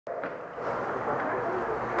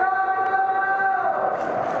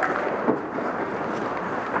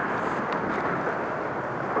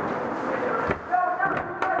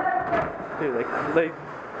Dude, they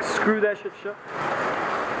screw that shit shut.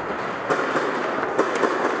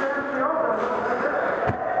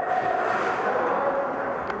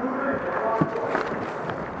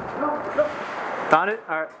 Found it?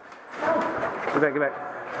 Alright. Get back, get back.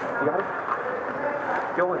 You got it?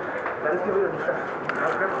 Go in. Let us give it a try.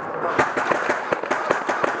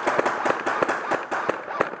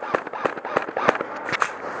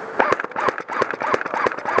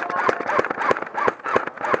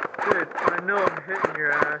 Dude, I know I'm hitting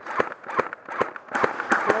your ass.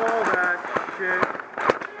 All that shit.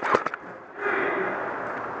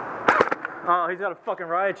 Oh, he's got a fucking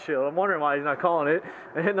riot shield. I'm wondering why he's not calling it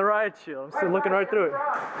and hitting the riot shield. I'm still looking right through it.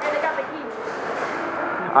 Hey, they got the key.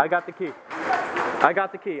 I got the key. I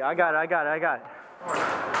got the key. I got it. I got it. I got it.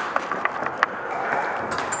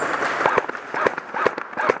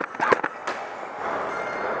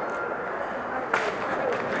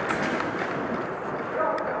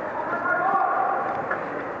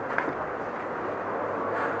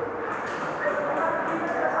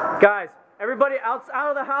 Guys, everybody out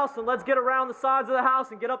of the house and let's get around the sides of the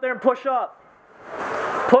house and get up there and push up.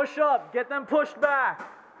 Push up. Get them pushed back.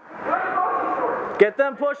 Get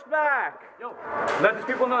them pushed back. Yo, let these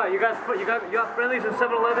people know you got friendlies in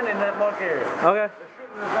 7-Eleven in that market area. Okay.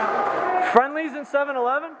 Friendlies in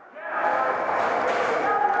 7-Eleven?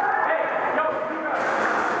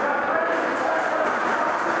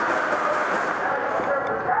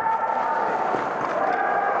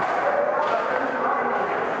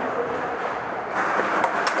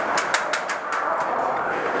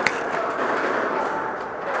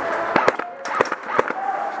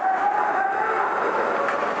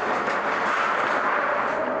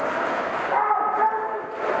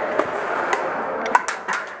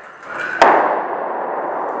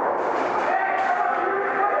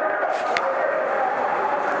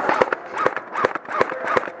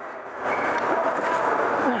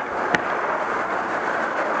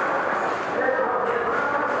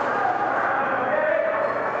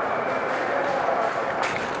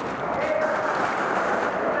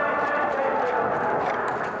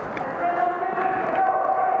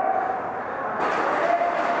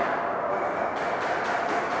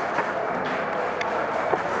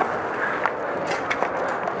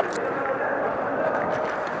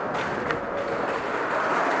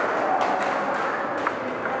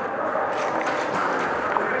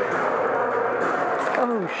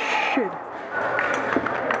 Oh shit.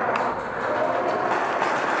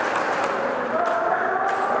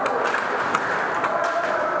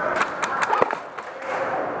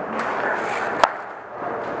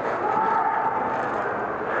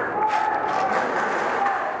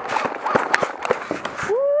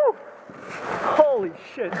 Woo! Holy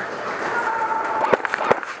shit.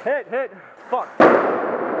 Hit. Fuck.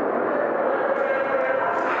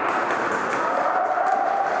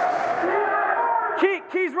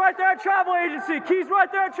 Key's right there at travel agency. Key's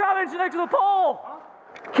right there at travel agency next to the pole.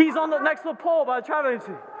 Key's on the next to the pole by the travel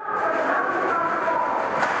agency.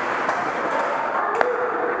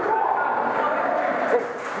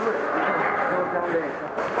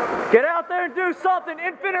 Get out there and do something.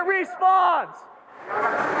 Infinite respawns.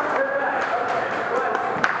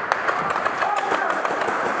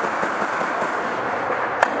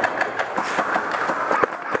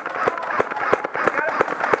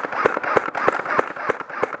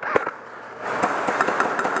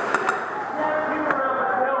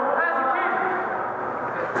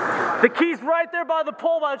 The key's right there by the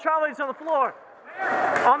pole by the travel agency on the floor.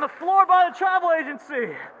 On the floor by the travel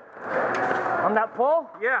agency. On that pole?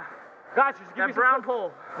 Yeah. Gotcha. Just give That me brown some,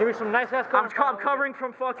 pole. Give me some nice ass cover. I'm covering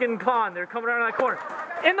from fucking pond. They're coming around that corner.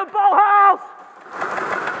 In the boathouse!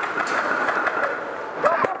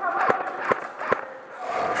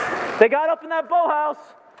 They got up in that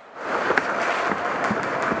boathouse.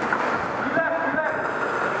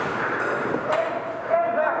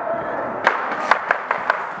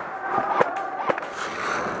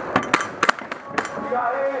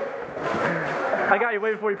 I got you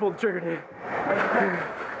way before you pulled the trigger, dude.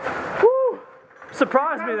 Woo!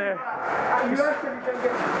 Surprised me there.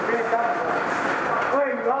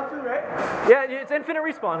 Yeah, it's infinite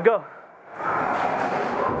respawn. Go.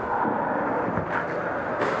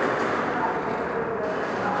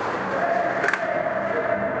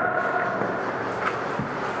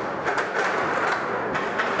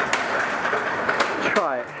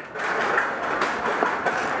 Try it.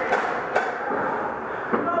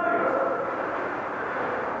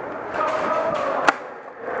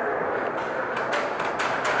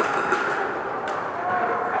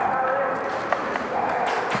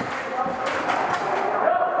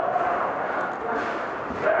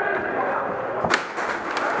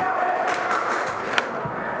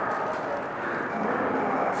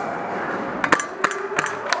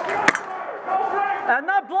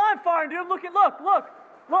 firing, dude. Look.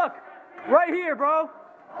 Right here, bro.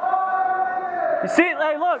 You see?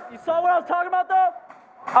 Hey, look. You saw what I was talking about, though?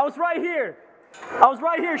 I was right here.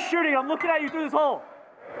 Shooting. I'm looking at you through this hole.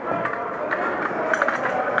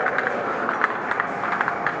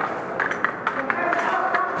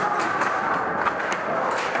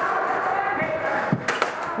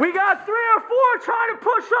 We got 3 or 4 trying to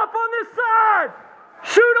push up on this side.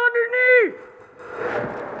 Shoot underneath.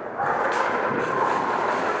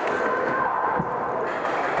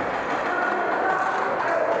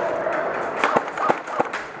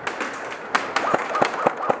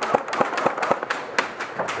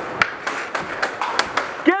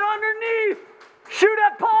 Get underneath. Shoot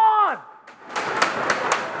at pond.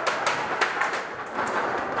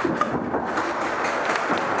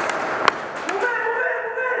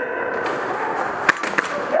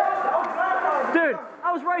 Dude,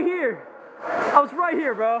 I was right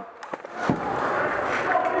here, bro.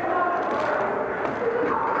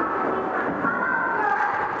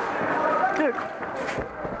 Dude,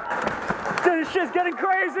 this shit's getting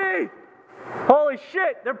crazy. Holy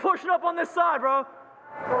shit, they're pushing up on this side, bro.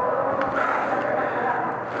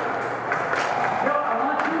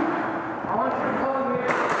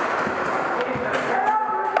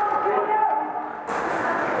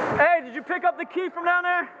 Hey, did you pick up the key from down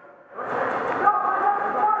there?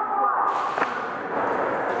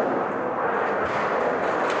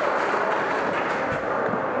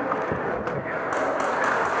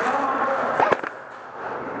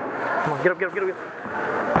 Come on, get up.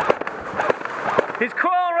 He's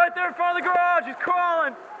crawling right there in front of the garage. He's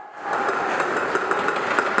crawling.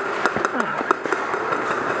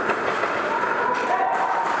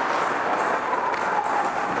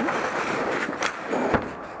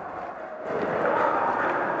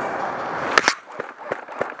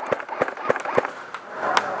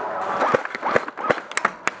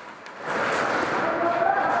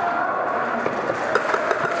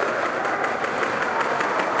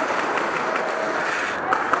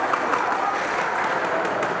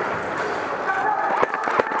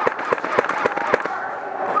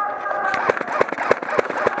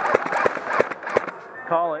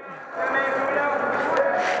 Call it.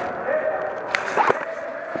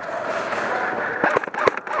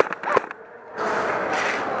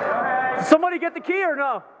 Did somebody get the key or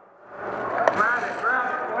no? Grab it.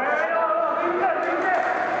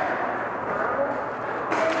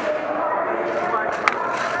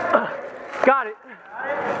 Got it.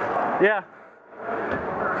 Yeah. I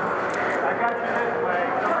got you this way.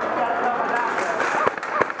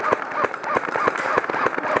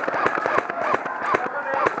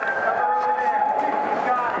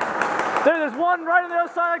 Dude, there's one right on the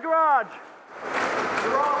other side of the garage.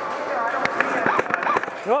 You're all here. I don't see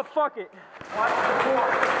anybody. Oh, fuck it. Watch the door.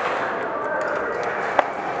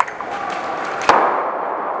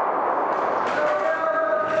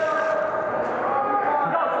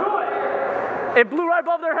 It blew right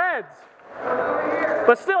above their heads.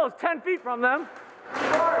 But still, it's 10 feet from them.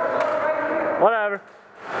 Whatever.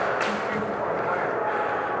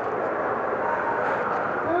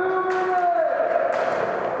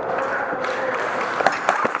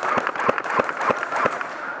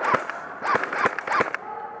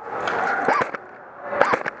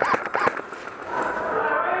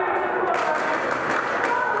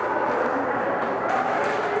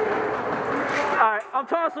 Alright, I'm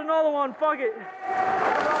tossing another one, fuck it.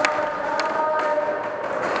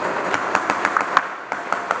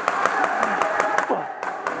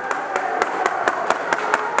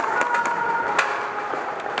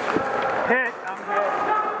 Hit. I'm good.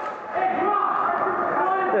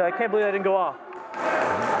 Yeah, I can't believe that didn't go off.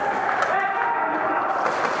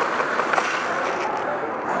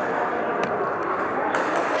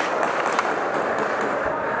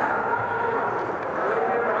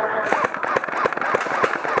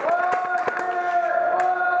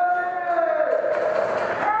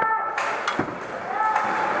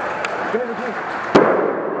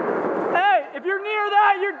 Hey, if you're near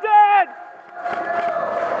that, you're dead!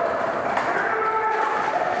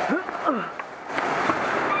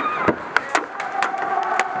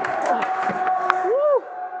 Woo.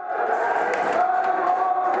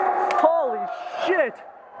 Holy shit!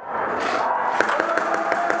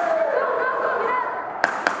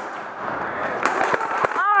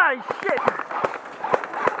 Ah, shit!